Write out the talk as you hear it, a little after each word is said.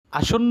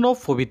আসন্ন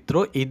পবিত্র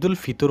ঈদুল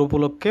ফিতর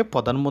উপলক্ষে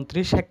প্রধানমন্ত্রী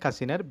শেখ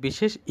হাসিনার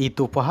বিশেষ ঈদ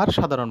উপহার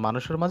সাধারণ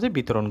মানুষের মাঝে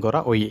বিতরণ করা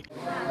হয়।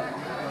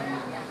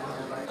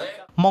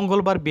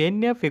 মঙ্গলবার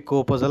বিয়ানীয়া ফেকু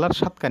উপজেলার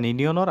সাতকান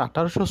ইউনিয়নের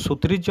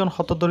 1836 জন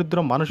হতদরিদ্র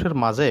মানুষের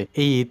মাঝে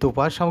এই ঈদ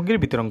উপহার সামগ্রী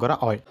বিতরণ করা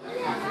হয়।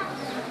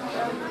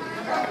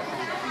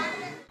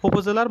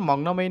 উপজেলার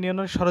মংনাম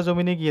ইউনিয়নের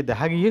সরজমিনে গিয়ে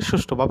দেখা গিয়ে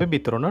সুষ্ঠুভাবে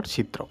বিতরণের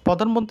চিত্র।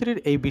 প্রধানমন্ত্রীর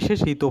এই বিশেষ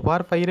ঈদ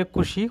উপহার পাইয়ে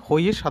খুশি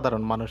হয়ে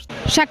সাধারণ মানুষ।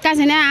 শেখ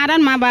হাসিনা আর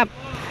মা বাপ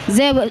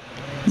যে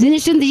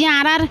জিনিস দিয়ে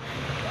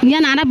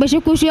আর বেশি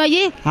খুশি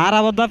হয়ে আর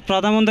আবার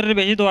প্রধানমন্ত্রীর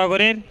বেশি দোয়া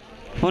করে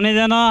উনি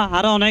যেন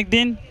আরো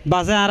অনেকদিন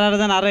বাসে আর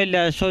যেন আরো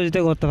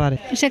সহযোগিতা করতে পারে।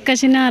 শেখ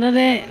হাসিনা আর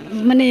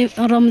মানে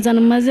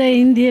রমজানের মাঝে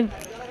দিয়ে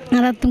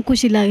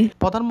খুশি লাগে।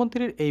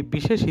 প্রধানমন্ত্রীর এই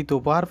বিশেষ ঈদ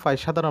উপহার পায়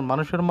সাধারণ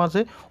মানুষের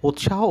মাঝে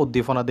উৎসাহ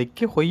উদ্দীপনা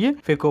দেখে হইয়ে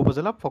ফেকু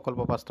উপজেলা প্রকল্প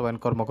বাস্তবায়ন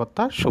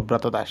কর্মকর্তা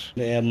সুব্রত দাস।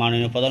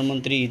 মাননীয়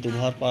প্রধানমন্ত্রী ঈদ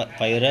উপহার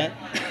পাইরে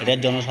এটা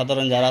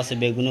জনসাধারণ যারা আছে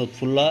বেগুনে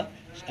উৎফুল্ল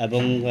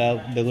এবং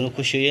বেগুনে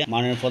খুশি হয়ে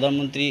মাননীয়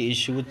প্রধানমন্ত্রী ঈদ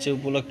শুভেচ্ছা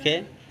উপলক্ষে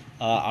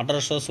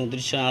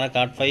 1834 জন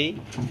কার্ড পাই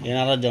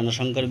এনারা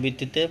জনসংখ্যার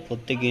ভিত্তিতে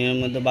প্রত্যেক ইউনিয়নের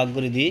মধ্যে ভাগ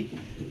করে দিই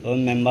এবং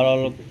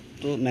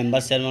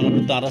মেম্বার চেয়ারম্যান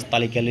তো আর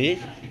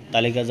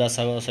তালিকা যা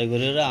সাই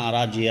করে আর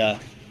জিয়া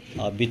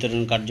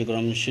বিতরণ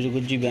কার্যক্রম শুরু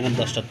করছি বেনার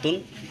 10টার তুন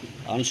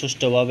আমি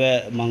সুষ্ঠুভাবে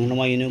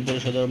মাংনমা ইউনিয়ন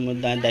পরিষদের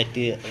মধ্যে দায়িত্ব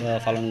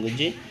পালন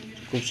করছি।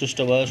 খুব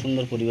সুষ্ঠুভাবে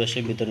সুন্দর পরিবেশে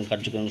বিতরণ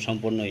কার্যক্রম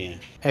সম্পন্ন হয়ে।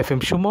 FM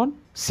Suman,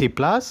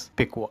 Cplus,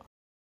 Pekua.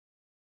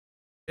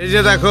 এই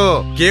যে দেখো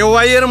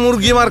কেওয়াই এর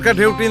মুরগি মার্কা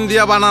ঢেউটিন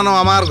দিয়া বানানো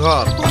আমার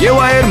ঘর।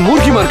 কেওয়াই এর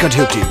মুরগি মার্কা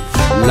ঢেউটিন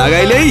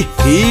লাগাইলেই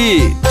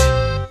হিট।